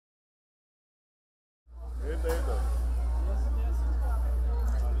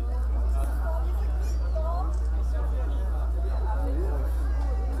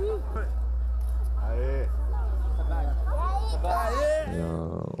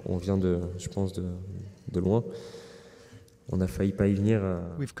on vient je pense de loin. On a failli pas y venir.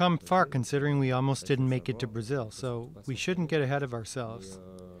 We've come far considering we almost didn't make it to Brazil, so we shouldn't get ahead of ourselves.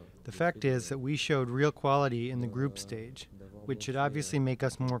 The fact is that we showed real quality in the group stage, which should obviously make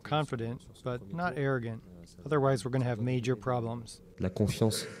us more confident, but not arrogant. Otherwise, we're going to have major problems. De la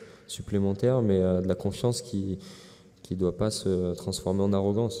confiance supplémentaire, mais de la confiance qui doit pas se transformer en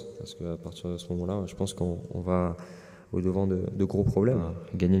arrogance. Parce qu'à partir de ce moment-là, je pense qu'on va au-devant de gros problèmes.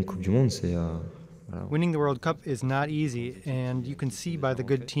 Gagner une Coupe du Monde, c'est... Voilà. Winning the World Cup is not easy, and you can see by the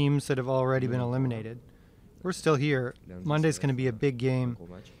good teams that have already been eliminated. We're still here. Monday's going to be a big game.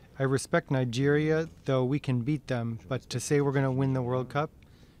 I respect Nigeria, though we can beat them, but to say we're going to win the World Cup,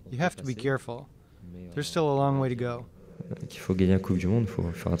 you have to be careful. There's still a long way to go. Qu'il faut gagner la Coupe du Monde, il faut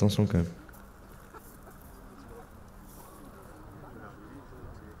faire attention quand même.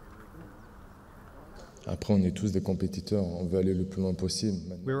 Après, on est tous des compétiteurs, on veut aller le plus loin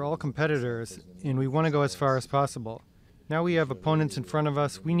possible. We're all competitors, and we want to go as far as possible. Now we have opponents in front of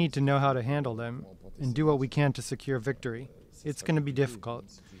us, we need to know how to handle them and do what we can to secure victory. It's going to be difficult.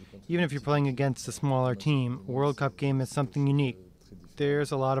 Even if you're playing against a smaller team, a World Cup game is something unique.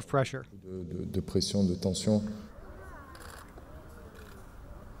 There's a lot of pressure. De pression, de tension.